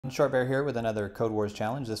Short Bear here with another Codewars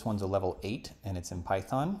challenge. This one's a level 8 and it's in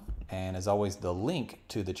Python. And as always, the link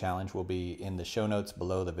to the challenge will be in the show notes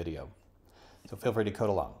below the video. So feel free to code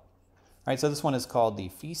along. All right, so this one is called the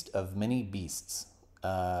Feast of Many Beasts.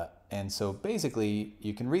 And so basically,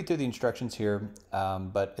 you can read through the instructions here,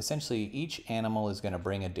 but essentially each animal is going to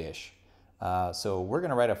bring a dish. So we're going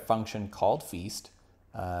to write a function called feast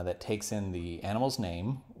that takes in the animal's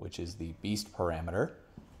name, which is the beast parameter,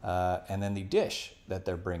 and then the dish that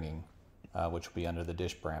they're bringing, which will be under the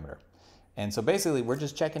dish parameter. And so basically we're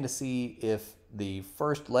just checking to see if the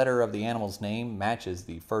first letter of the animal's name matches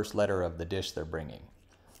the first letter of the dish they're bringing.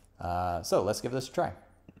 So let's give this a try.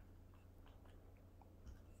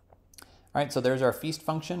 All right, so there's our feast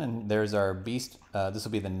function and there's our beast. This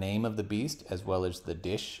will be the name of the beast as well as the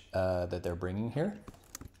dish that they're bringing here.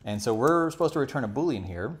 And so we're supposed to return a Boolean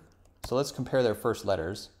here. So let's compare their first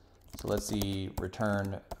letters. So let's see,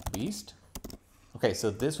 return beast. Okay, so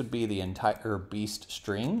this would be the entire beast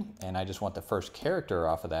string, and I just want the first character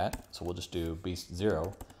off of that. So we'll just do beast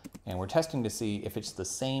 0. And we're testing to see if it's the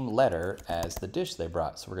same letter as the dish they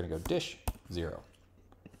brought. So we're gonna go dish 0.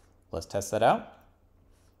 Let's test that out.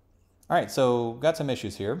 All right, so got some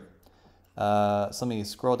issues here. So let me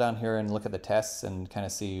scroll down here and look at the tests and kind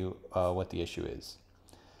of see what the issue is.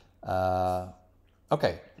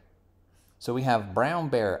 Okay, so we have brown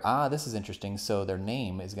bear. This is interesting. So their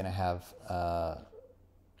name is going to have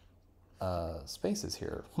spaces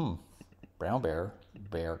here. Brown bear,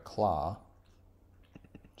 bear claw,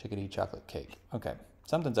 chickadee chocolate cake. Okay,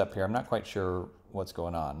 something's up here. I'm not quite sure what's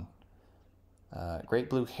going on. Great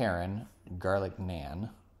blue heron, garlic nan.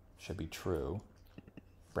 Should be true.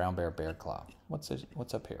 Brown bear, bear claw. What's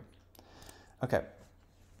up here? Okay.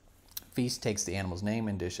 Feast takes the animal's name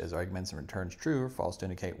and dish as arguments and returns true or false to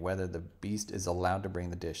indicate whether the beast is allowed to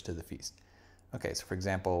bring the dish to the feast. Okay, so for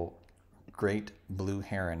example, great blue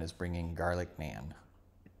heron is bringing garlic nan.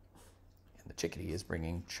 And the chickadee is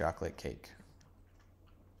bringing chocolate cake.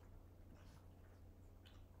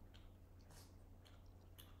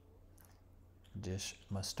 Dish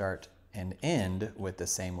must start and end with the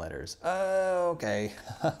same letters. Okay.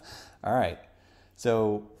 All right.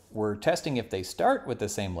 So we're testing if they start with the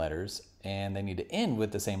same letters and they need to end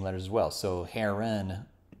with the same letters as well. So heron,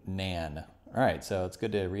 nan. All right, so it's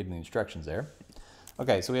good to read the instructions there.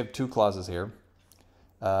 Okay, so we have two clauses here.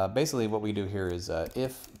 Basically what we do here is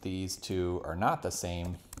if these two are not the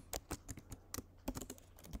same,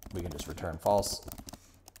 we can just return false.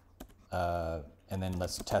 And then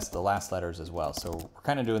let's test the last letters as well. So we're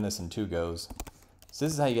kind of doing this in two goes. So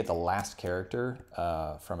this is how you get the last character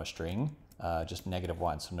from a string, just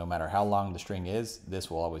 -1. So no matter how long the string is,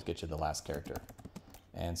 this will always get you the last character.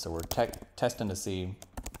 And so we're testing to see,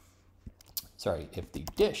 if the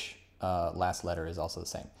dish last letter is also the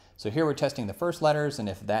same. So here we're testing the first letters, and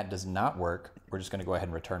if that does not work, we're just gonna go ahead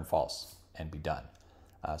and return false and be done.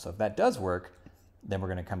 So if that does work, then we're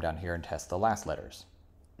gonna come down here and test the last letters.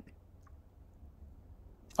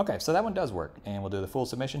 Okay, so that one does work, and we'll do the full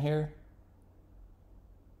submission here.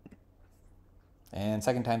 And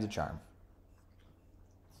second time's a charm.